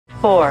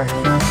4,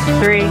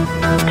 3,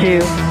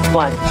 2,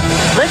 1.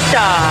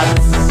 Liftoff.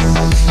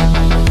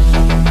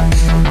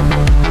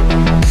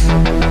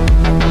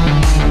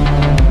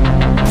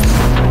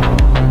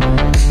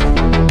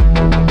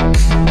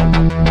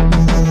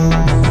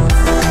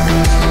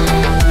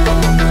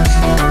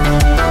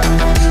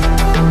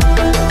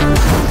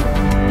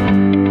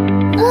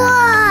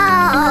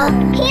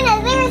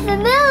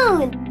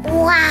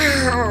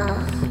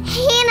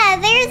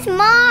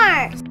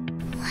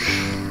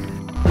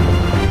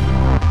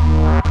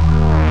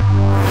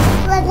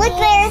 Look,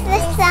 there's the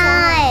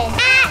sun.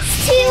 That's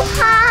too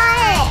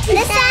hot.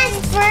 The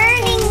sun's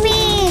burning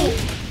me.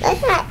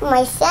 Look at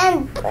my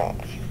sunburn.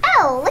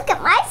 Oh, look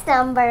at my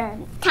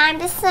sunburn. Time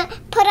to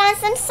put on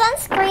some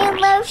sunscreen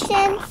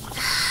lotion.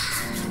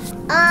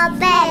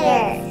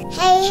 Better.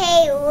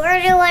 Hey, where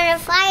do you want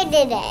to fly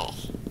today?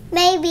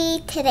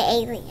 Maybe to the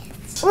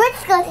aliens.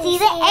 Let's go see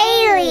the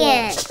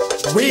aliens.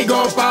 We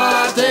go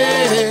party.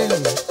 Hey,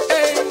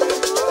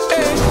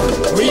 hey.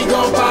 We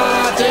go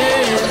party.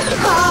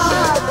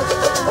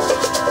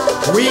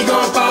 We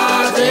gon'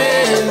 party,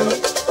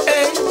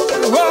 hey,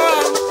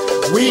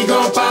 whoa. We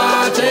gon'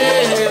 party,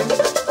 hey,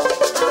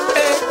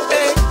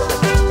 hey.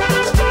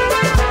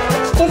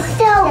 It's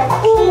so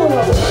cool.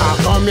 I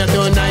come here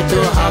tonight to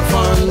have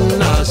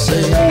fun, I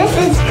say. This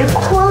is the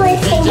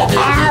coolest thing ever.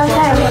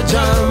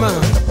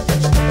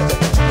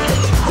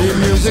 The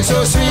music's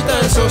so sweet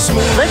and so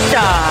smooth.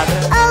 Liftoff.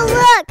 Oh,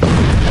 look!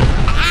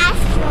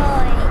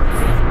 Asteroids.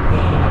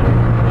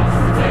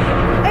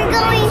 We're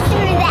going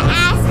through the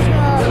asteroids.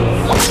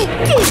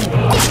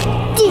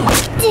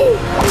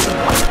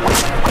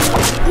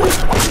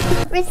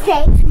 We're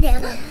safe now.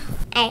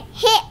 I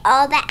hit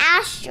all the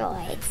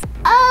asteroids.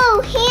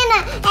 Oh,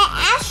 Hannah, an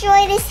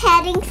asteroid is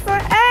heading for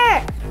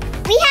Earth.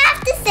 We have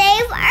to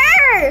save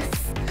Earth.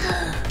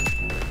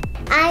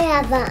 I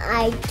have an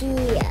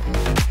idea.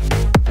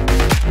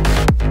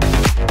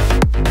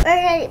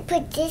 We're going to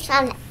put this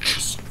on the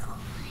asteroid.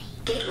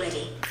 Get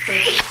ready for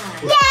the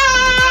fun. Yay!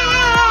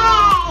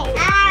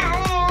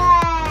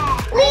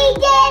 We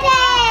did it!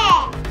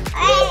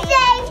 We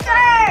saved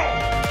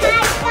Earth!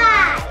 High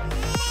five!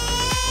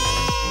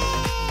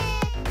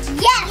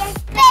 Yes,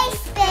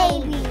 space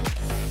babies!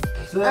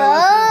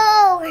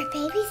 Oh, our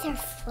babies are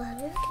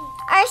floating.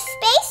 Our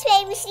space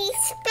babies need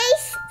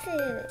space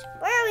food.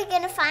 Where are we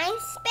going to find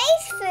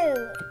space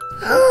food?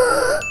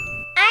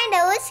 I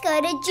know, let's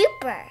go to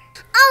Jupiter.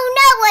 Oh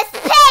no, a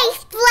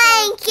space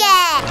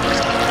blanket!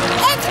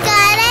 It's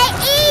gonna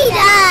eat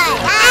us!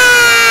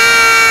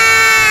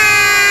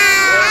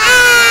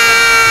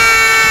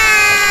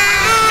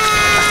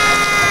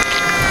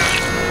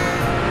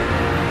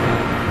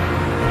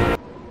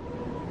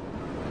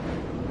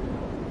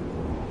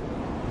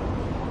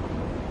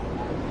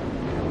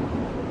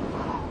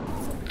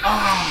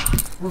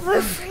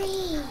 We're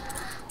free.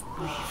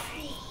 We're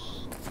free.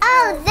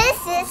 Oh, this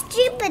is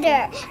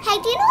Jupiter. Hey,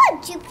 do you know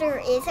what Jupiter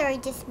is, or I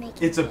just make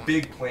it? It's a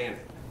big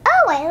planet.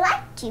 Oh, I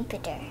like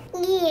Jupiter.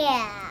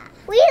 Yeah.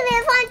 We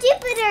live on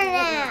Jupiter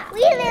now. We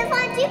live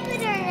on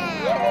Jupiter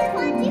now. We live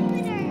on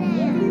Jupiter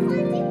now. We live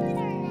on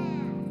Jupiter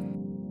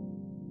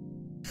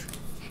now.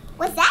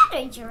 Was that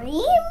a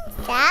dream?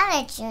 Was that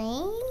a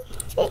dream?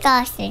 I think that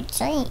was a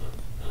dream.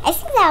 I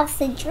think that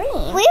was a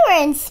dream. We were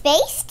in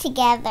space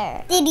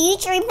together. Did you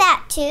dream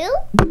that too?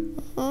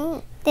 Mm-hmm.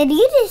 Did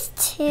you just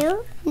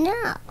too?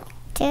 No.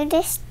 Do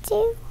this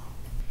too?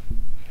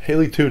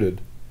 Haley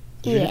tooted.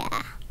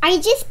 Yeah. Are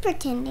you just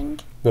pretending?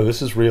 No,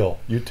 this is real.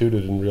 You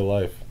tooted in real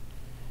life.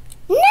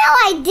 No,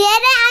 I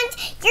didn't.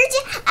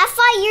 I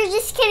thought you were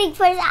just kidding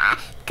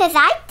because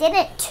I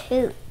didn't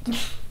toot.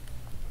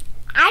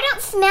 I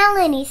don't smell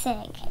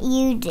anything.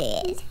 You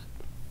did.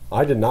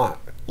 I did not.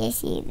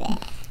 Yes, you did.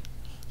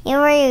 You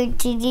were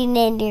tooting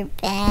in your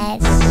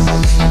bed.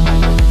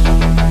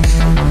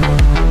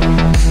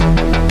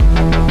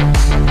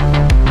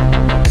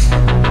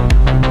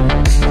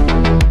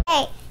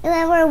 Hey,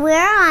 remember we're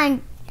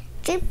on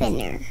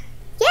Jupiter.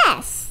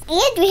 Yes,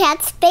 and we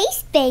had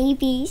space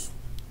babies.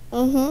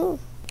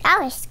 That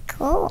was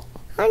cool.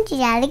 I'll do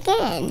that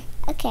again.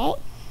 Okay.